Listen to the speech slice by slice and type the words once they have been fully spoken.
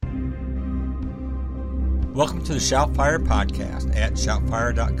Welcome to the Shoutfire podcast at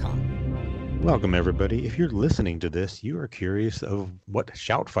shoutfire.com. Welcome, everybody. If you're listening to this, you are curious of what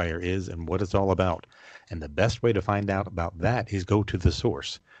Shoutfire is and what it's all about. And the best way to find out about that is go to the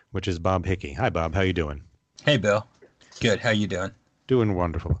source, which is Bob Hickey. Hi, Bob. How you doing? Hey, Bill. Good. How you doing? Doing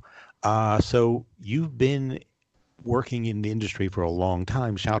wonderful. So you've been working in the industry for a long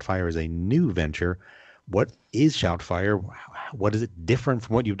time. Shoutfire is a new venture. What is Shoutfire? What is it different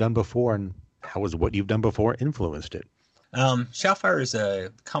from what you've done before, and how has what you've done before influenced it? Shoutfire is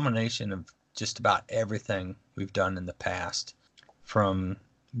a combination of just about everything we've done in the past, from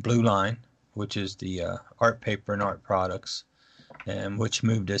Blue Line, which is the art paper and art products, and which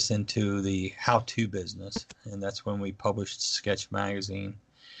moved us into the how-to business, and that's when we published Sketch Magazine.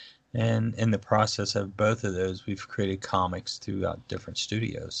 And in the process of both of those, we've created comics throughout different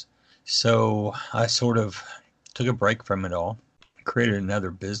studios. So I sort of took a break from it all, created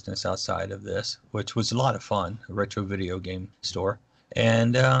another business outside of this, which was a lot of fun, a retro video game store.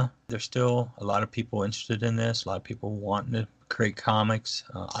 And there's still a lot of people interested in this, a lot of people wanting to create comics.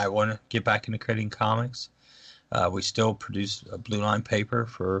 I want to get back into creating comics. We still produce a Blue Line paper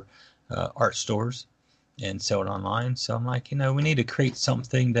for art stores and sell it online. So I'm like, we need to create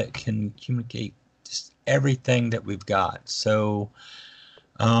something that can communicate just everything that we've got. So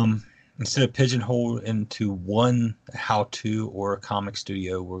instead of pigeonhole into one how-to or a comic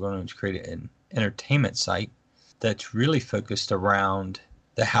studio, we're going to create an entertainment site that's really focused around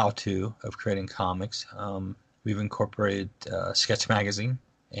the how-to of creating comics. We've incorporated Sketch Magazine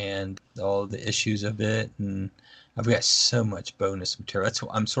and all the issues of it, and I've got so much bonus material. That's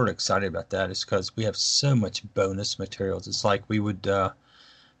what I'm sort of excited about. That is because we have so much bonus materials. It's like we would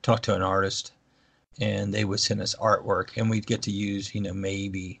talk to an artist, and they would send us artwork, and we'd get to use,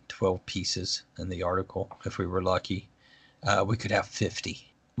 maybe 12 pieces in the article if we were lucky. We could have 50.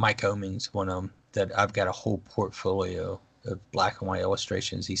 Mike Oming's one of them that I've got a whole portfolio of black and white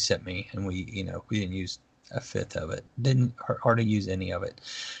illustrations he sent me, and we didn't use a fifth of it. Didn't hardly use any of it.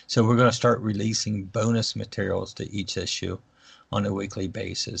 So we're going to start releasing bonus materials to each issue on a weekly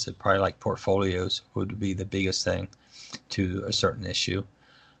basis. It probably like portfolios would be the biggest thing to a certain issue.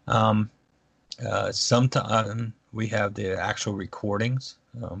 Sometimes we have the actual recordings.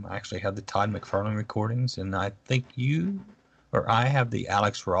 I actually have the Todd McFarlane recordings, and I think you or I have the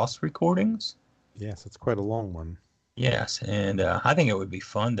Alex Ross recordings. Yes, it's quite a long one. Yes, and I think it would be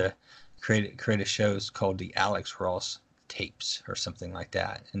fun to create a show called the Alex Ross tapes or something like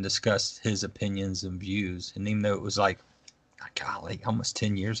that, and discuss his opinions and views. And even though it was like, golly, almost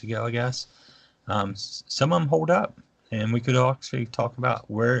 10 years ago, I guess, some of them hold up. And we could actually talk about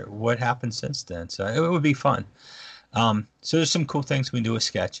what happened since then. So it would be fun. So there's some cool things we can do with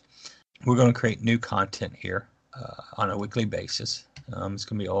Sketch. We're going to create new content here on a weekly basis. It's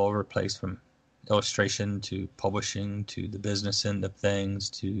going to be all over the place, from illustration to publishing to the business end of things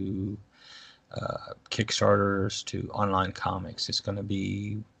to Kickstarters to online comics. It's going to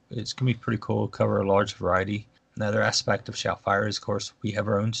be pretty cool. Cover a large variety. Another aspect of Shoutfire is, of course, we have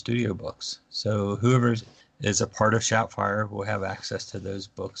our own studio books. So whoever is a part of Shoutfire will have access to those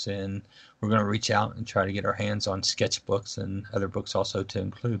books, and we're going to reach out and try to get our hands on sketchbooks and other books also to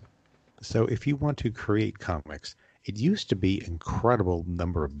include. So if you want to create comics, it used to be an incredible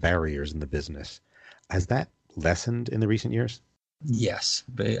number of barriers in the business. Has that lessened in the recent years? Yes,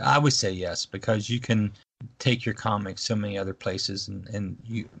 but I would say yes, because you can take your comics so many other places, and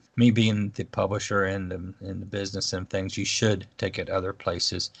me being the publisher and in the business and things, you should take it other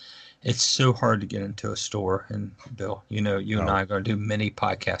places. It's so hard to get into a store, and Bill, and I are going to do many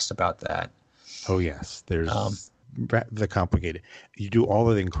podcasts about that. Oh yes, there's the complicated. You do all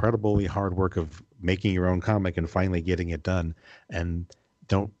of the incredibly hard work of making your own comic and finally getting it done, and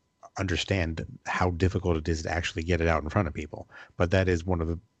don't understand how difficult it is to actually get it out in front of people. But that is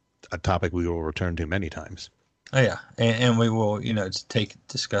a topic we will return to many times. Oh yeah, and we will,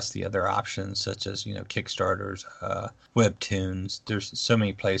 discuss the other options such as Kickstarters, Webtoons. There's so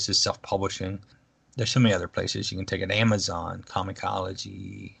many places, self-publishing. There's so many other places you can take it. Amazon,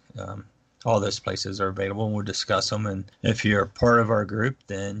 Comixology, all those places are available, and we'll discuss them. And if you're part of our group,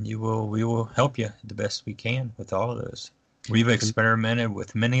 then we will help you the best we can with all of those. We've experimented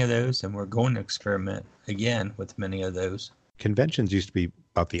with many of those, and we're going to experiment again with many of those. Conventions used to be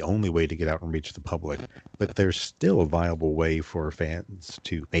about the only way to get out and reach the public, but there's still a viable way for fans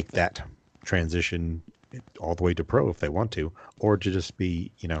to make that transition all the way to pro if they want to, or to just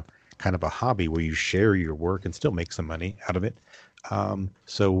be, kind of a hobby where you share your work and still make some money out of it.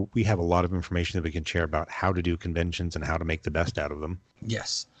 So we have a lot of information that we can share about how to do conventions and how to make the best out of them.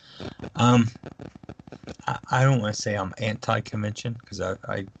 Yes. I don't want to say I'm anti-convention because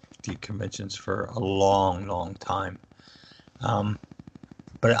I did conventions for a long, long time.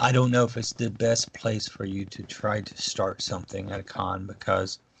 But I don't know if it's the best place for you to try to start something at a con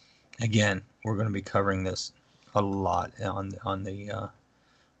because, again, we're going to be covering this a lot on the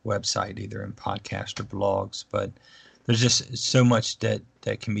website, either in podcast or blogs. But there's just so much that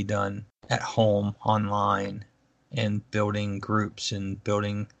can be done at home, online, and building groups and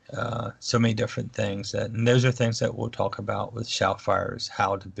building so many different things. And those are things that we'll talk about with Shoutfire, is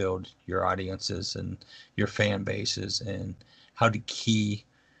how to build your audiences and your fan bases and how to key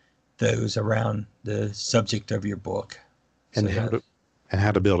those around the subject of your book. And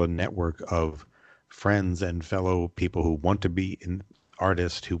how to build a network of friends and fellow people who want to be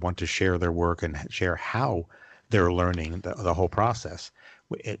artists, who want to share their work and share how they're learning the whole process.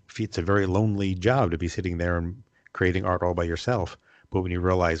 It's a very lonely job to be sitting there and creating art all by yourself. But when you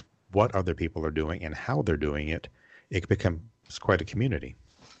realize what other people are doing and how they're doing it, it becomes quite a community.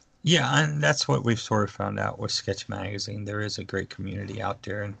 Yeah, and that's what we've sort of found out with Sketch Magazine. There is a great community out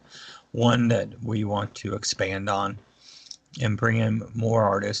there, and one that we want to expand on and bring in more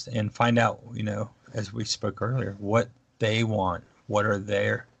artists and find out, as we spoke earlier, what they want, what are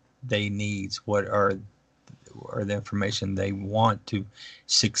their needs, what are the information they want to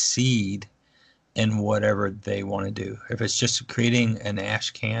succeed in whatever they want to do. If it's just creating an ash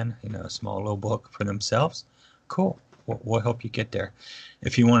can, a small little book for themselves, cool. We'll help you get there.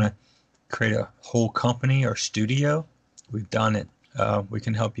 If you want to create a whole company or studio, we've done it. We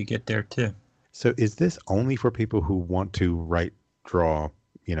can help you get there too. So is this only for people who want to write, draw,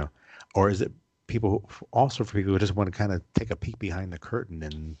 or is it also for people who just want to kind of take a peek behind the curtain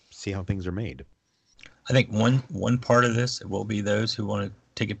and see how things are made? I think one part of this will be those who want to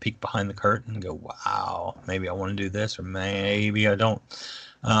take a peek behind the curtain and go, wow, maybe I want to do this, or maybe I don't.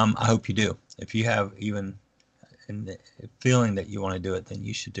 I hope you do. If you have even a feeling that you want to do it, then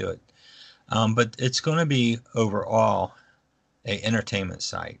you should do it. But it's going to be overall a entertainment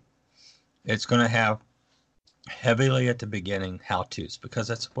site. It's going to have heavily at the beginning how-tos, because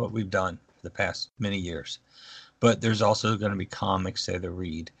that's what we've done for the past many years. But there's also going to be comics there to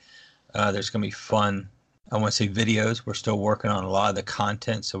read. There's going to be fun, I want to say videos. We're still working on a lot of the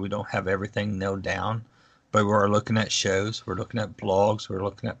content, so we don't have everything nailed down. But we're looking at shows, we're looking at blogs, we're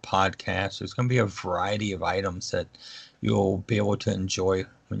looking at podcasts. There's going to be a variety of items that you'll be able to enjoy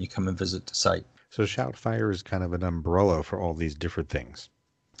when you come and visit the site. So Shoutfire is kind of an umbrella for all these different things.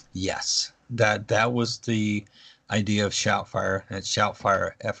 Yes, that was the idea of Shoutfire, and it's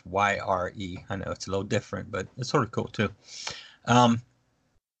Shoutfire, F-Y-R-E. I know it's a little different, but it's sort of cool too.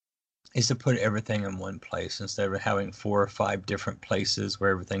 Is to put everything in one place instead of having 4 or 5 different places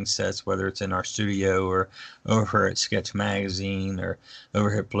where everything sits, whether it's in our studio or over at Sketch Magazine or over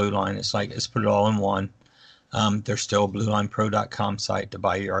here at Blue Line. It's like, let's put it all in one. There's still a BlueLinePro.com site to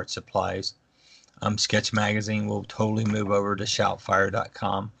buy your art supplies. Sketch Magazine will totally move over to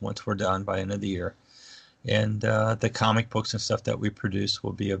Shoutfire.com once we're done by the end of the year. And the comic books and stuff that we produce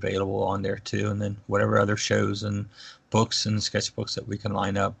will be available on there too. And then whatever other shows and books and sketchbooks that we can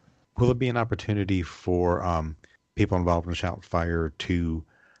line up. Will it be an opportunity for people involved in Shoutfire to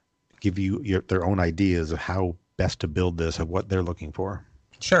give you their own ideas of how best to build this, of what they're looking for?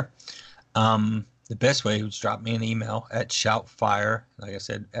 Sure. The best way is drop me an email at Shoutfire, like I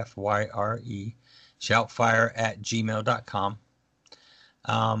said, F-Y-R-E, shoutfire@gmail.com.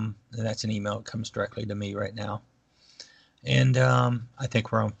 And that's an email that comes directly to me right now. And I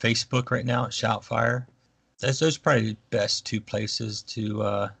think we're on Facebook right now at Shoutfire. Those are probably the best 2 places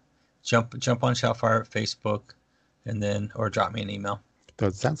to jump on Shoutfire at Facebook, and then or drop me an email. So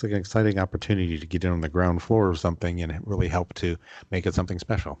it sounds like an exciting opportunity to get in on the ground floor of something and really help to make it something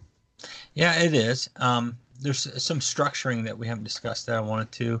special. Yeah, it is. There's some structuring that we haven't discussed that I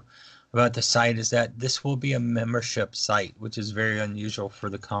wanted to about the site, is that this will be a membership site, which is very unusual for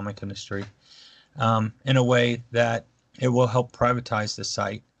the comic industry, in a way that it will help privatize the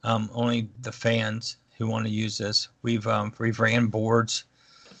site. Only the fans who want to use this. We've ran boards.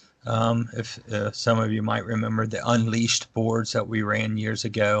 If some of you might remember the Unleashed boards that we ran years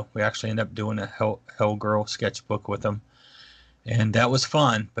ago, we actually ended up doing a Hell Girl sketchbook with them. And that was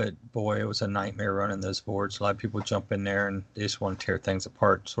fun, but boy, it was a nightmare running those boards. A lot of people jump in there and they just want to tear things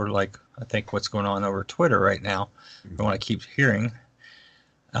apart, sort of like I think what's going on over Twitter right now, from what I keep hearing.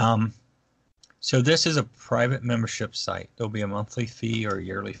 So this is a private membership site. There'll be a monthly fee or a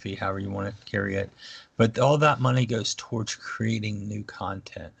yearly fee, however you want to carry it. But all that money goes towards creating new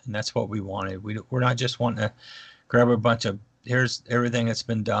content, and that's what we wanted. We're not just wanting to grab a bunch of here's everything that's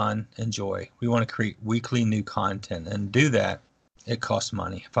been done. Enjoy. We want to create weekly new content, and do that. It costs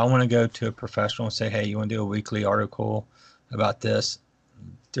money. If I want to go to a professional and say, hey, you want to do a weekly article about this,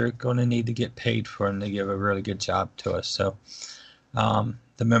 they're going to need to get paid for them to give a really good job to us. So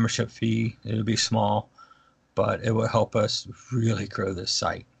the membership fee, it'll be small, but it will help us really grow this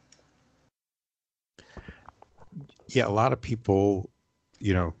site. Yeah, a lot of people,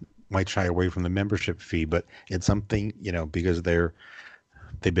 might shy away from the membership fee, but it's something, because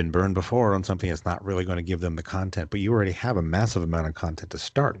they've been burned before on something that's not really going to give them the content, but you already have a massive amount of content to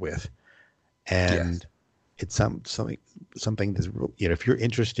start with. And yes. It's something that's, if you're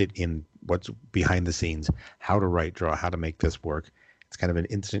interested in what's behind the scenes, how to write, draw, how to make this work, it's kind of an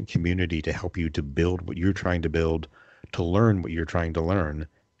instant community to help you to build what you're trying to build, to learn what you're trying to learn.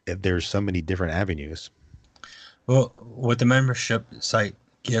 There's so many different avenues. Well, what the membership site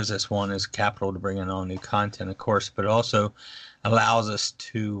gives us, one is capital to bring in all new content, of course, but it also allows us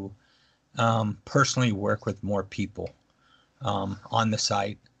to personally work with more people on the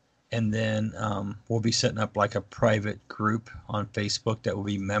site. And then we'll be setting up like a private group on Facebook that will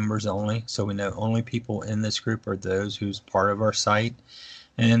be members only. So we know only people in this group are those who's part of our site.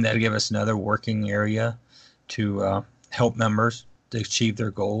 And then that'll give us another working area to help members to achieve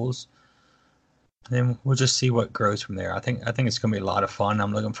their goals. And then we'll just see what grows from there. I think it's going to be a lot of fun.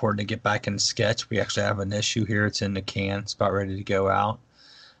 I'm looking forward to get back in Sketch. We actually have an issue here. It's in the can. It's about ready to go out.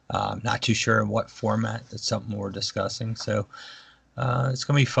 Not too sure in what format. That's something we're discussing. So it's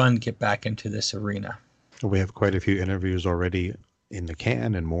going to be fun to get back into this arena. We have quite a few interviews already in the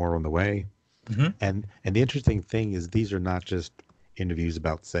can and more on the way. Mm-hmm. And the interesting thing is these are not just interviews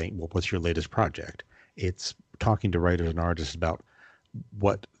about saying, well, what's your latest project? It's talking to writers and artists about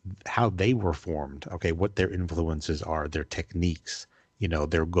how they were formed, okay, what their influences are, their techniques,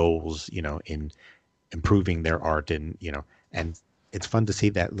 their goals, in improving their art, and it's fun to see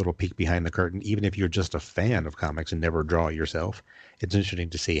that little peek behind the curtain. Even if you're just a fan of comics and never draw yourself, it's interesting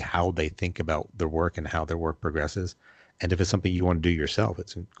to see how they think about their work and how their work progresses. And if it's something you want to do yourself,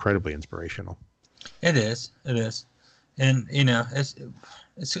 it's incredibly inspirational. It is. And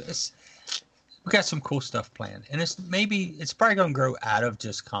it's we got some cool stuff planned, and it's probably going to grow out of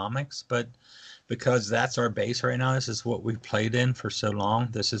just comics, but because that's our base right now, this is what we've played in for so long.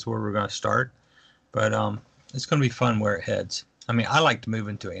 This is where we're going to start, but it's going to be fun where it heads. I mean, I like to move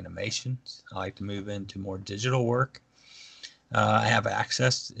into animations. I like to move into more digital work. I have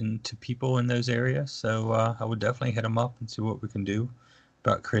access into people in those areas, so I would definitely hit them up and see what we can do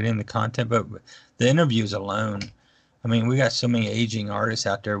about creating the content. But the interviews alone, I mean, we got so many aging artists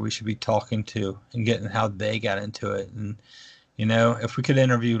out there we should be talking to and getting how they got into it. And, if we could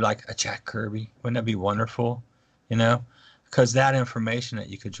interview like a Jack Kirby, wouldn't that be wonderful? Because that information that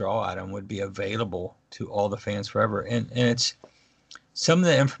you could draw out of them would be available to all the fans forever. And it's some of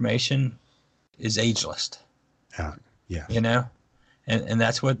the information is ageless. Yeah. And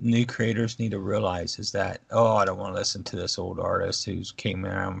that's what new creators need to realize is that, I don't want to listen to this old artist who came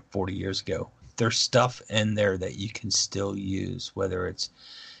around 40 years ago. There's stuff in there that you can still use, whether it's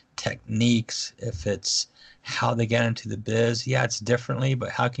techniques, if it's how they got into the biz. Yeah, it's differently, but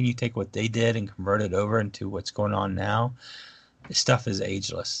how can you take what they did and convert it over into what's going on now? This stuff is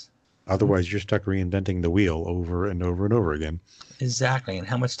ageless. Otherwise, you're stuck reinventing the wheel over and over and over again. Exactly. And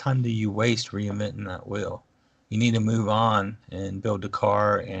how much time do you waste reinventing that wheel? You need to move on and build a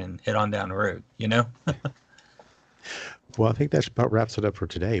car and head on down the road, Well, I think that about wraps it up for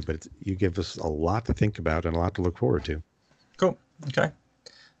today, but you give us a lot to think about and a lot to look forward to. Cool. Okay.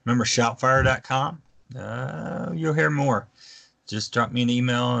 Remember shoutfire.com? You'll hear more. Just drop me an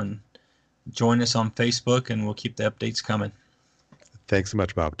email and join us on Facebook, and we'll keep the updates coming. Thanks so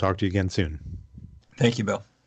much, Bob. Talk to you again soon. Thank you, Bill.